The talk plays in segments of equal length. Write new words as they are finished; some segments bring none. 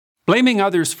Blaming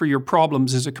others for your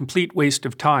problems is a complete waste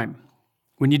of time.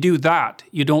 When you do that,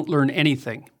 you don't learn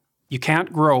anything. You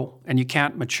can't grow and you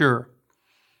can't mature.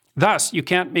 Thus, you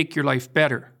can't make your life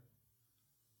better.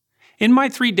 In my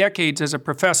 3 decades as a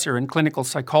professor and clinical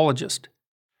psychologist,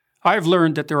 I've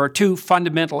learned that there are 2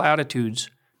 fundamental attitudes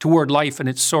toward life and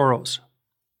its sorrows.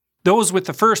 Those with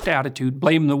the first attitude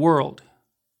blame the world.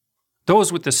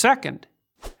 Those with the second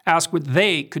ask what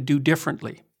they could do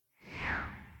differently.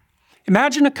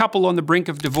 Imagine a couple on the brink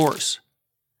of divorce.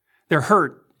 They're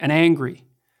hurt and angry.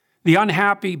 The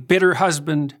unhappy, bitter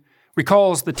husband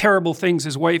recalls the terrible things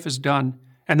his wife has done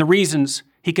and the reasons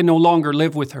he can no longer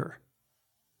live with her.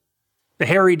 The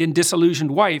harried and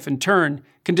disillusioned wife, in turn,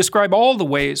 can describe all the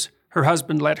ways her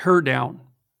husband let her down.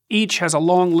 Each has a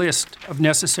long list of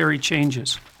necessary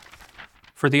changes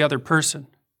for the other person.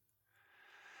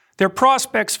 Their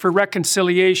prospects for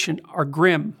reconciliation are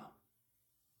grim.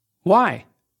 Why?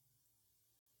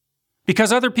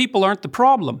 Because other people aren't the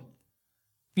problem.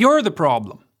 You're the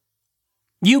problem.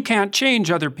 You can't change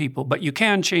other people, but you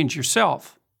can change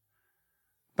yourself.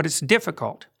 But it's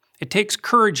difficult. It takes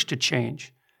courage to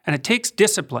change, and it takes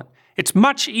discipline. It's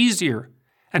much easier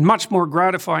and much more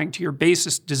gratifying to your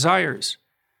basest desires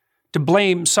to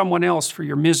blame someone else for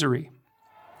your misery.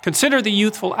 Consider the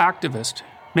youthful activist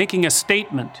making a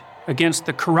statement against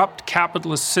the corrupt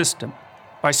capitalist system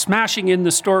by smashing in the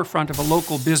storefront of a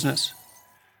local business.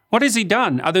 What has he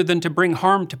done other than to bring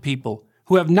harm to people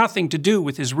who have nothing to do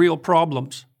with his real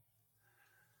problems?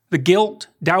 The guilt,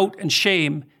 doubt, and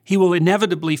shame he will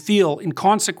inevitably feel in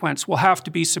consequence will have to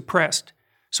be suppressed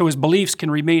so his beliefs can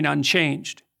remain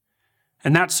unchanged.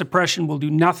 And that suppression will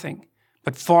do nothing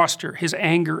but foster his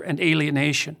anger and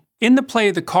alienation. In the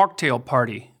play The Cocktail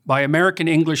Party by American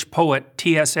English poet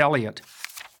T.S. Eliot,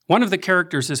 one of the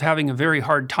characters is having a very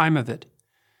hard time of it.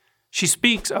 She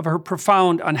speaks of her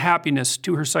profound unhappiness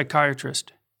to her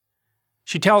psychiatrist.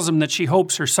 She tells him that she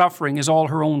hopes her suffering is all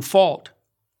her own fault.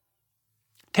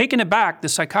 Taken aback, the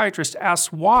psychiatrist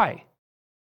asks why.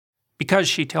 Because,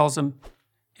 she tells him,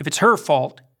 if it's her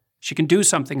fault, she can do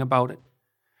something about it.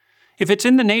 If it's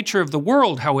in the nature of the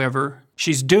world, however,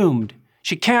 she's doomed.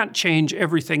 She can't change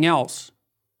everything else.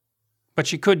 But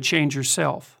she could change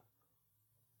herself.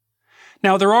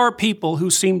 Now, there are people who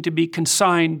seem to be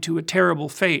consigned to a terrible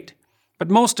fate, but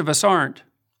most of us aren't.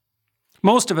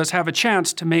 Most of us have a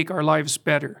chance to make our lives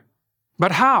better.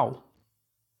 But how?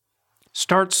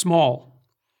 Start small.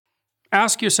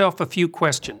 Ask yourself a few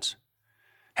questions.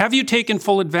 Have you taken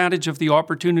full advantage of the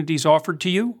opportunities offered to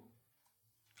you?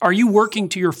 Are you working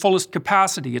to your fullest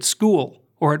capacity at school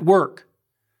or at work?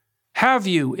 Have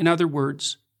you, in other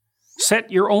words,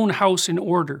 set your own house in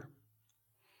order?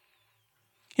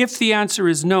 If the answer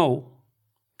is no,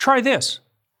 try this.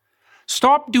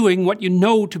 Stop doing what you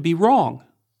know to be wrong.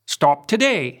 Stop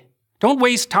today. Don't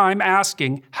waste time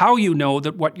asking how you know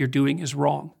that what you're doing is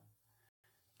wrong.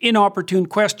 Inopportune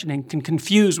questioning can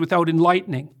confuse without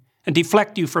enlightening and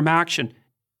deflect you from action.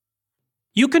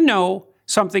 You can know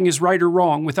something is right or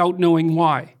wrong without knowing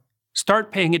why.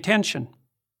 Start paying attention.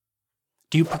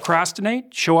 Do you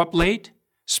procrastinate, show up late,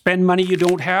 spend money you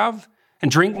don't have, and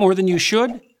drink more than you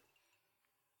should?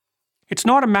 It's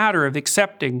not a matter of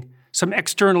accepting some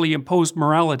externally imposed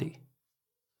morality.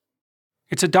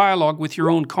 It's a dialogue with your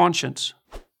own conscience.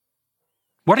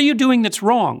 What are you doing that's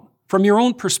wrong from your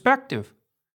own perspective?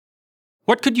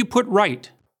 What could you put right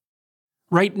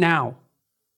now?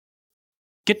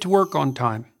 Get to work on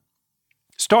time.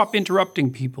 Stop interrupting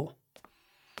people.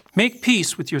 Make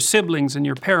peace with your siblings and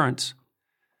your parents.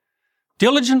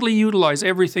 Diligently utilize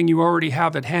everything you already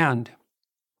have at hand.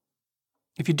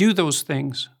 If you do those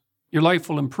things, your life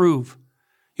will improve.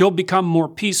 You'll become more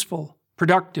peaceful,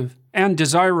 productive, and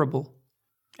desirable.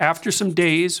 After some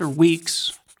days or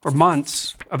weeks or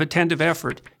months of attentive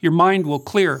effort, your mind will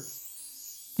clear.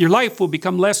 Your life will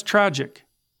become less tragic,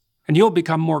 and you'll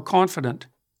become more confident.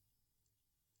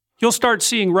 You'll start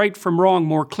seeing right from wrong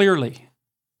more clearly.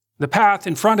 The path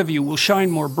in front of you will shine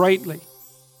more brightly.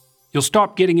 You'll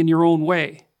stop getting in your own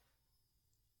way.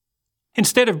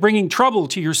 Instead of bringing trouble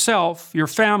to yourself, your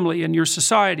family, and your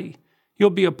society, you'll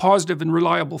be a positive and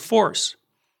reliable force.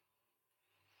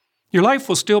 Your life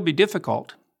will still be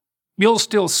difficult. You'll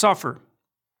still suffer.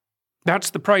 That's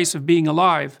the price of being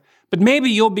alive. But maybe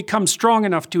you'll become strong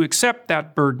enough to accept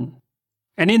that burden,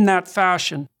 and in that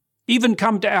fashion, even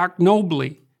come to act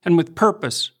nobly and with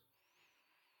purpose.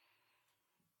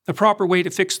 The proper way to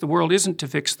fix the world isn't to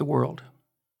fix the world.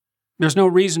 There's no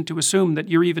reason to assume that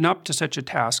you're even up to such a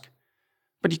task,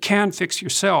 but you can fix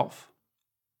yourself.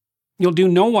 You'll do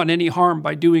no one any harm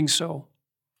by doing so.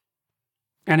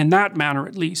 And in that manner,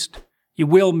 at least, you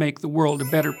will make the world a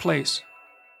better place.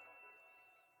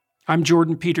 I'm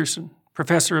Jordan Peterson,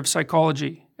 professor of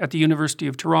psychology at the University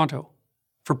of Toronto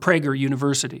for Prager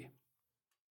University.